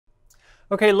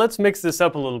Okay, let's mix this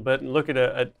up a little bit and look at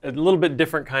a little bit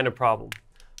different kind of problem.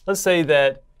 Let's say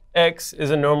that x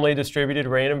is a normally distributed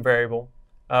random variable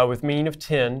with mean of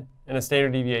 10 and a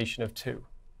standard deviation of 2.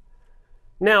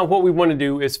 Now what we want to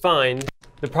do is find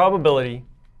the probability,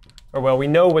 or well, we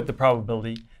know what the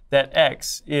probability that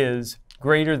x is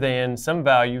greater than some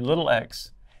value, little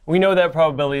x. We know that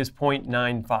probability is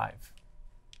 0.95.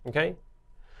 Okay?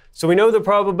 So we know the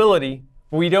probability,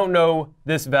 but we don't know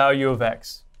this value of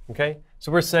x. Okay?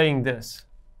 So we're saying this.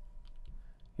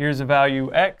 Here's a value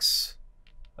x.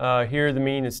 Here the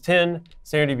mean is 10.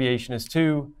 Standard deviation is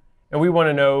 2. And we want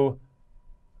to know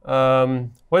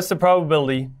what's the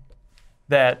probability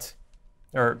that,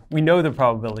 or we know the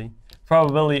probability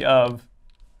of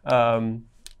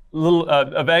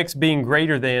of x being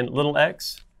greater than little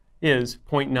x is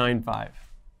 0.95.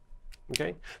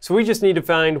 Okay, so we just need to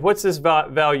find what's this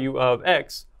value of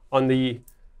x on the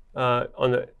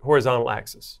horizontal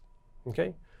axis.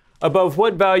 Okay, above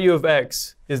what value of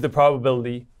x is the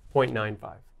probability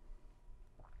 0.95?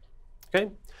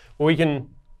 Okay, well, we can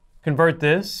convert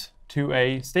this to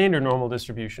a standard normal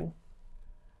distribution.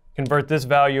 Convert this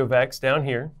value of x down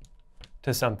here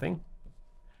to something,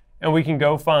 and we can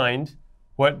go find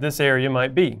what this area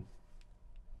might be.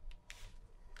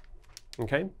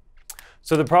 Okay,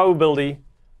 so the probability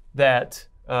that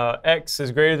x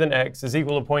is greater than x is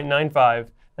equal to 0.95.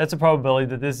 That's a probability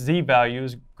that this z value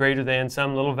is greater than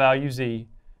some little value z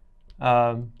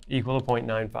equal to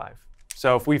 0.95.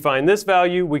 So if we find this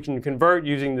value, we can convert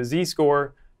using the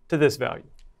z-score to this value.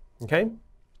 Okay?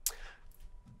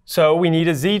 So we need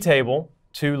a z-table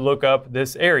to look up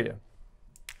this area.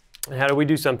 And how do we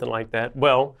do something like that?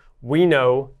 Well, we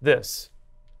know this,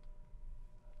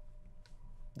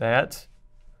 that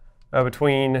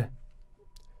between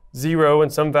 0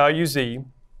 and some value z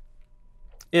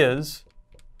is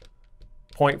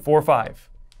 0.45.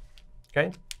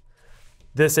 Okay?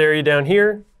 This area down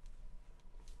here,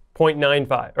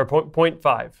 0.95, or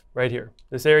 0.5 right here.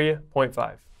 This area,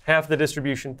 0.5. Half the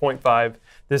distribution, 0.5.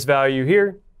 This value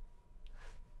here,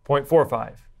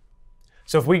 0.45.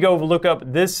 So if we go look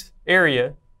up this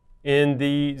area in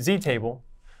the z-table,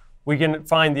 we can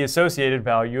find the associated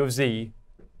value of z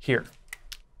here.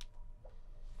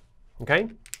 Okay?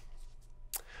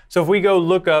 So if we go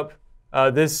look up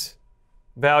this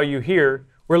value here,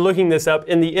 we're looking this up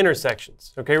in the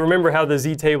intersections. Okay? Remember how the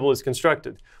z-table is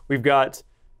constructed. We've got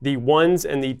the ones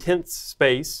and the tenths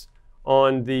space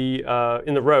on the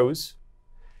in the rows,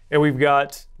 and we've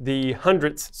got the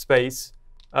hundredths space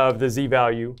of the z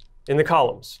value in the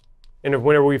columns. And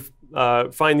whenever we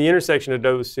find the intersection of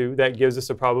those two, that gives us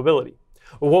a probability.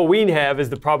 Well, what we have is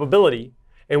the probability,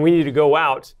 and we need to go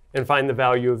out and find the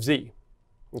value of z.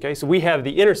 Okay, so we have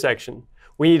the intersection.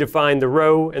 We need to find the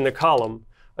row and the column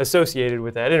associated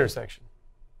with that intersection.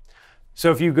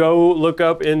 So if you go look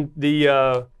up in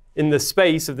the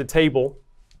space of the table,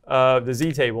 the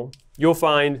z-table, you'll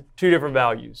find two different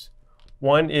values.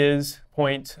 One is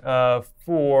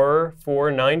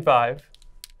 0.4495,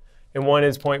 and one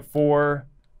is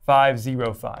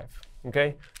 0.4505.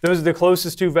 Okay? Those are the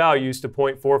closest two values to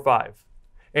 0.45.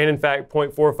 And in fact,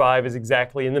 0.45 is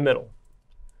exactly in the middle.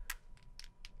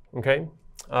 Okay?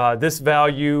 This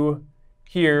value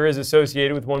here is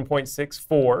associated with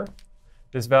 1.64.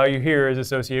 This value here is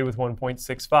associated with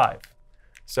 1.65.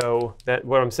 So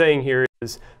what I'm saying here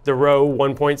is the row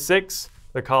 1.6,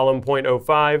 the column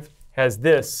 0.05, has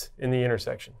this in the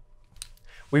intersection.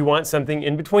 We want something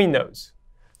in between those.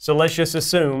 So let's just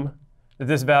assume that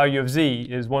this value of z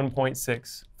is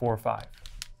 1.645.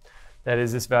 That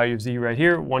is this value of z right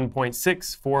here,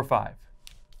 1.645,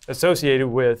 associated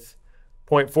with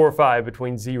 0.45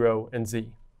 between 0 and z.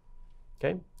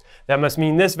 Okay? That must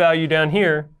mean this value down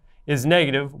here is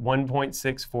negative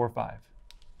 1.645.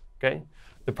 Okay?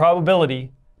 The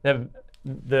probability that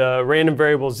the random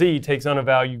variable z takes on a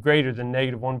value greater than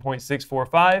negative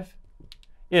 1.645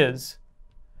 is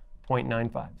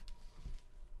 0.95.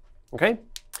 Okay?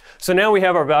 So now we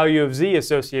have our value of z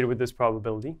associated with this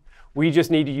probability. We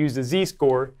just need to use the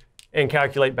z-score and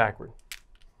calculate backward.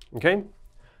 Okay?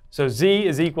 So z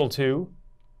is equal to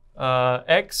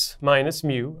x minus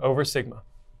mu over sigma.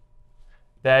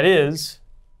 That is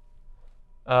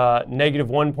negative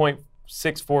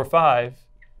 1.645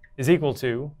 is equal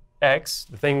to x,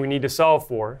 the thing we need to solve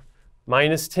for,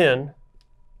 minus 10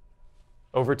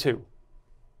 over 2.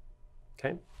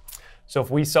 Okay? So if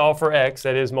we solve for x,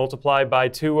 that is multiply by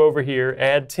 2 over here,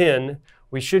 add 10,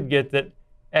 we should get that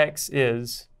x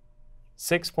is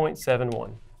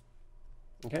 6.71.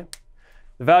 Okay?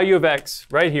 The value of x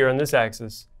right here on this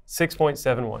axis,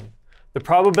 6.71. The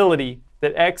probability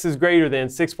that x is greater than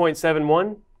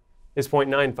 6.71 is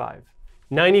 0.95.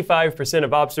 95%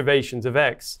 of observations of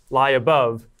x lie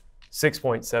above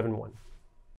 6.71.